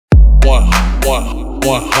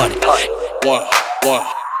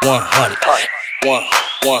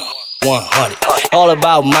All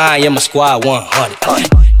about mine and my squad. 100.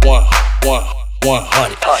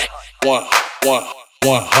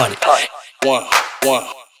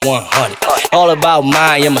 100. All about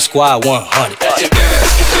mine and my squad. 100.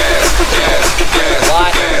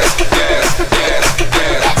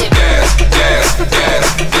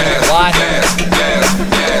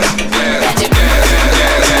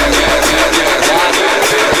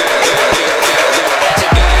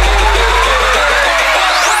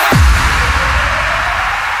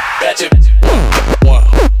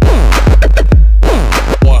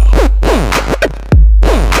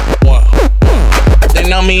 They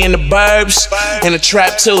know me in the burbs, in the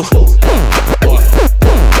trap too.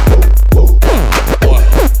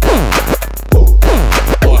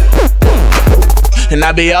 And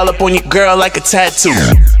I be all up on your girl like a tattoo.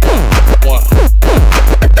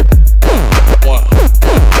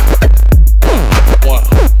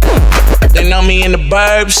 They know me in the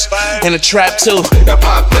burbs, in the trap too. Now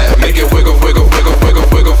pop that, make it wiggle, wiggle, wiggle, wiggle,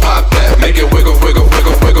 wiggle. Pop that, make it wiggle, wiggle,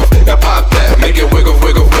 wiggle, wiggle. Now pop that, make it wiggle,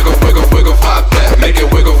 wiggle, wiggle, wiggle, wiggle. Pop that, make it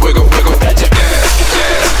wiggle, wiggle, wiggle.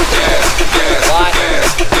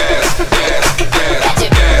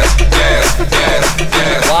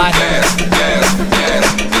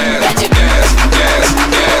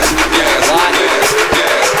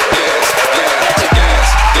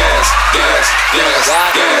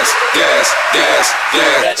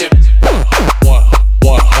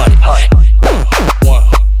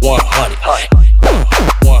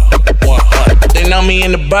 They know me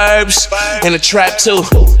in the burbs, in the trap too.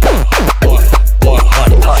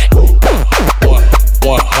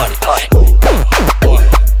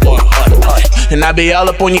 And I be all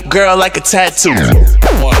up on your girl like a tattoo.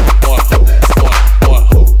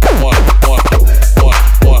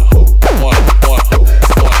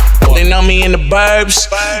 They know me in the burbs,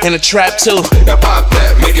 in the trap too. Now pop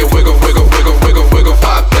that, make it wiggle, wiggle, wiggle, wiggle, wiggle.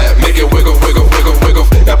 Pop that, make it wiggle, wiggle, wiggle, wiggle.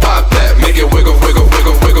 Now pop that, make it wiggle, wiggle,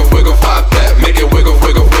 wiggle, wiggle, wiggle. Pop that, make it wiggle,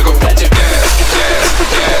 wiggle, wiggle.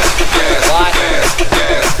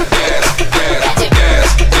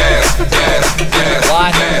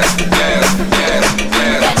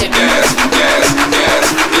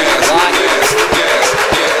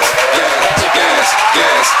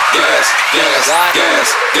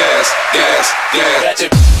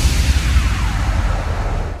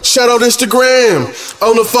 Shout out Instagram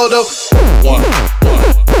on the photo.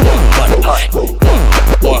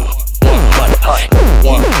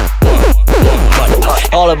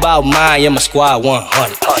 All about mine and my squad.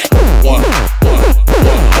 100.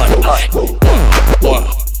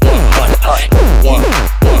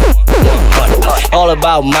 All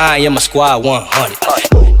about mine and my squad. 100.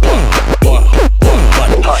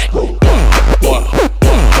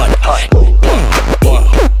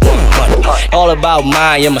 All about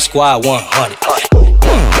mine and my squad. 100.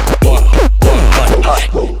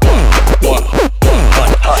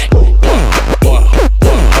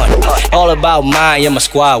 All about mine and my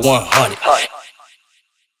squad. 100.